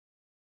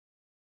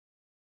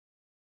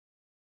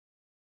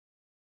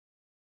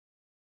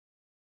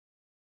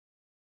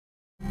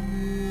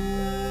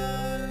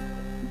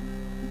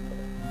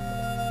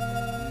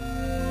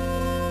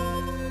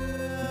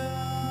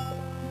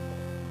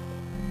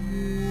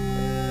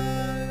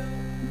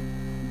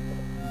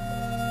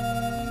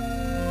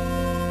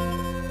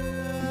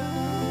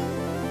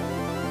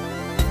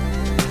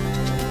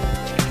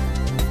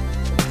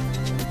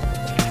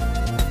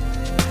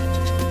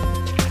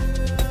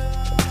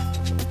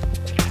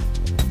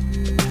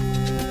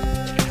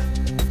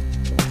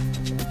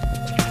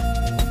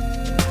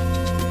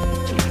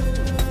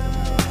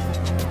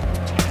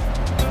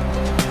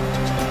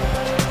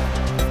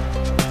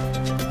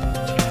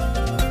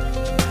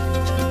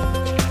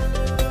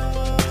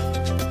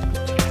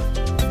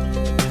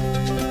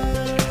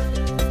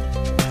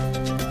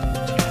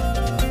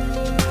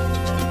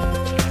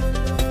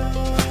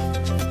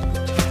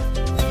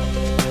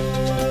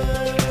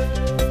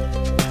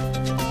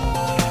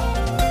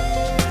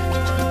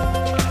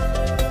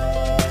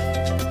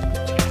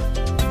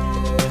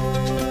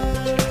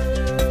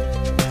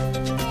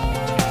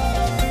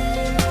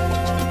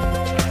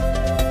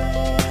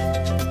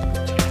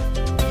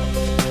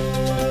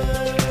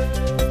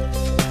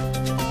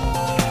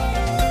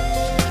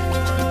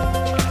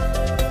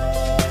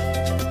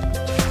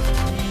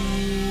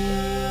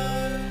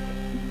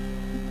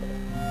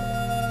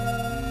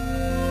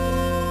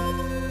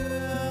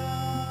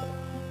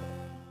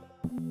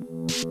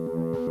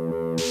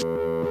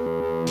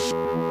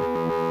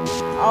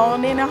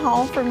Owning a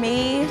home for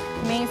me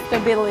means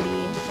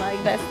stability.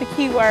 Like, that's the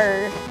key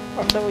word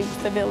from the week,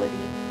 stability.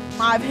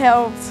 I've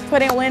helped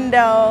put in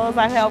windows,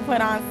 I've helped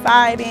put on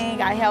siding,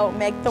 I helped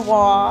make the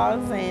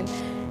walls, and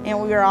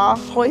we were all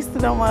hoisting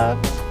them up.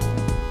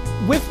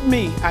 With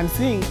me, I'm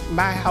seeing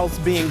my house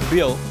being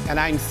built, and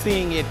I'm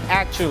seeing it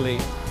actually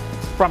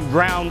from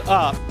ground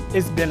up.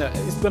 It's been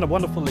a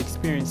wonderful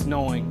experience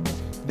knowing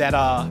that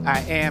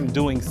I am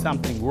doing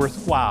something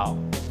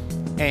worthwhile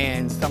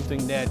and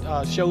something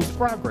that shows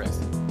progress.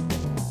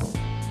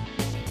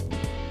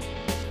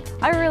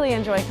 I really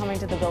enjoy coming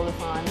to the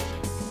Build-a-Thon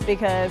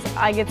because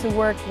I get to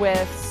work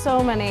with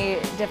so many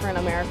different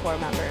AmeriCorps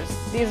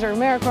members. These are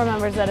AmeriCorps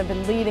members that have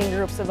been leading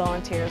groups of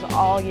volunteers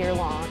all year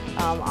long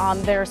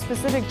on their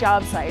specific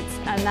job sites,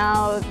 and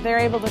now they're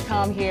able to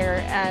come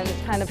here and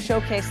kind of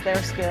showcase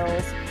their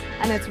skills.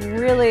 And it's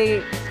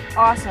really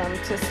awesome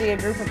to see a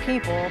group of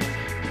people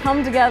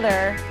come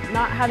together,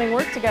 not having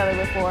worked together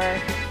before,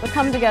 but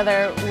come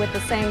together with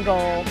the same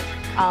goal,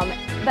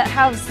 that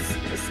have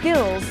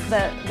skills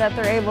that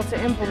they're able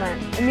to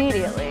implement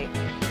immediately.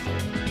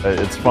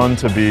 It's fun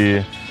to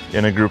be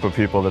in a group of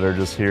people that are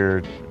just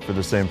here for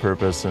the same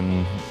purpose,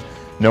 and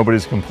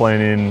nobody's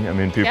complaining. I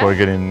mean, people are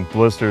getting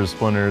blisters,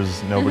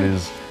 splinters,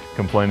 nobody's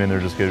complaining, they're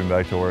just getting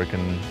back to work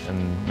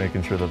and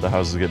making sure that the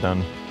houses get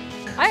done.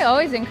 I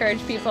always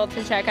encourage people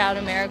to check out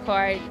AmeriCorps.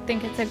 I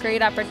think it's a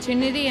great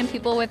opportunity, and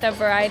people with a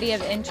variety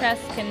of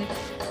interests can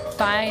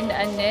find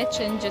a niche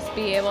and just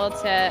be able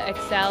to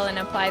excel and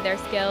apply their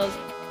skills.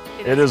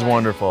 It is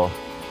wonderful.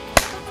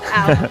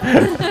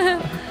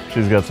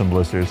 She's got some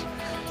blisters.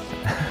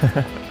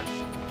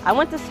 I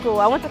went to school,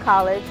 I went to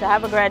college. I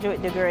have a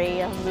graduate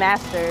degree, a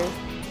master's,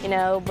 you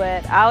know,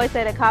 but I always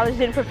say that college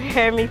didn't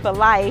prepare me for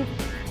life,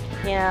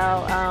 you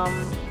know,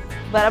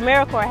 but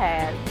AmeriCorps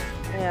has.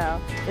 You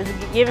know,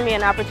 it's giving me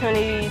an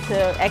opportunity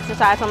to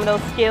exercise some of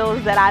those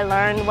skills that I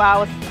learned while I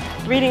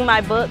was reading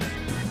my books.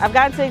 I've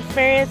gotten to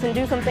experience and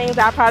do some things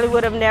I probably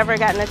would have never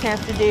gotten a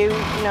chance to do,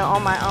 you know,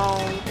 on my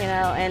own, you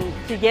know, and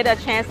to get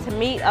a chance to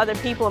meet other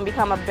people and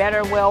become a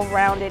better,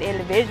 well-rounded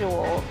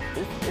individual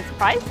is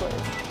priceless.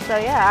 So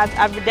yeah,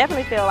 I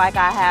definitely feel like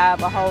I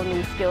have a whole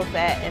new skill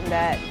set, and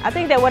that I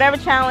think that whatever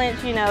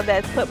challenge, you know,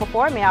 that's put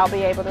before me, I'll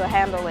be able to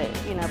handle it,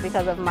 you know,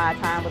 because of my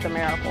time with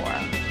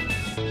AmeriCorps.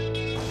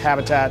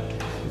 Habitat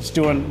is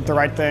doing the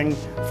right thing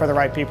for the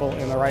right people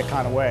in the right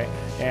kind of way,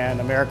 and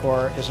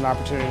AmeriCorps is an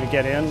opportunity to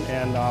get in,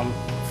 and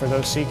for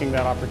those seeking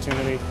that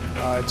opportunity,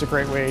 it's a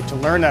great way to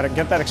learn that and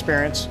get that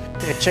experience.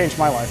 It changed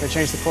my life. It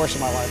changed the course of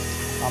my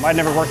life. I'd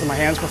never worked with my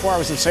hands before. I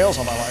was in sales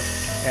all my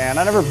life, and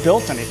I never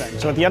built anything.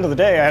 So at the end of the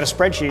day, I had a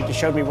spreadsheet that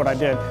showed me what I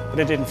did, but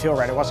it didn't feel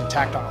right. It wasn't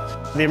tactile.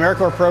 The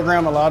AmeriCorps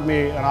program allowed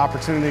me an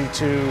opportunity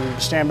to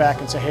stand back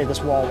and say, hey,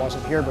 this wall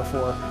wasn't here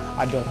before.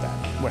 I built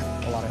that with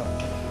a lot of help.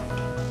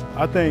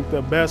 I think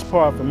the best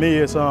part for me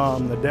is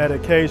the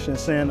dedication,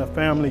 seeing the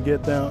family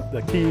get them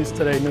the keys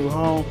to their new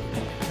home,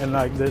 and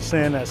like they're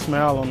seeing that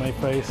smile on their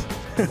face.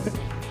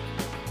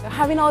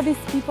 Having all these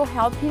people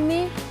helping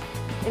me,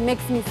 it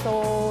makes me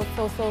so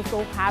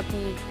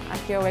happy. I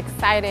feel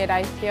excited,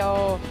 I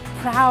feel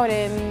proud,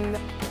 and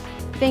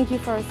thank you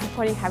for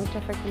supporting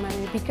Habitat for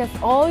Humanity, because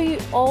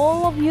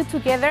all of you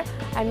together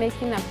are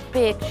making a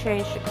big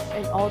change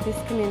in all these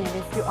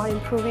communities. You are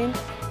improving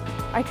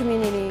our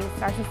communities,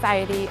 our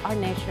society, our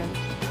nation.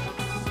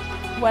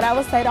 What I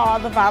would say to all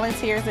the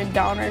volunteers and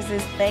donors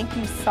is thank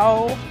you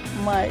so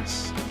much.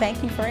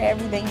 Thank you for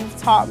everything. You've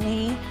taught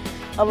me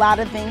a lot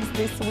of things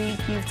this week.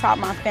 You've taught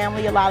my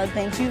family a lot of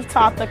things. You've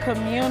taught the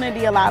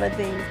community a lot of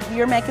things.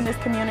 You're making this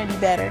community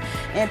better,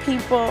 and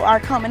people are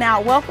coming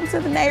out. Welcome to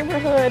the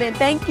neighborhood, and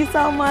thank you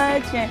so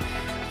much. And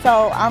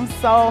so I'm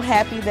so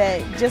happy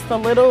that just the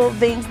little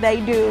things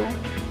they do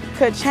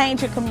could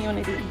change a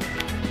community.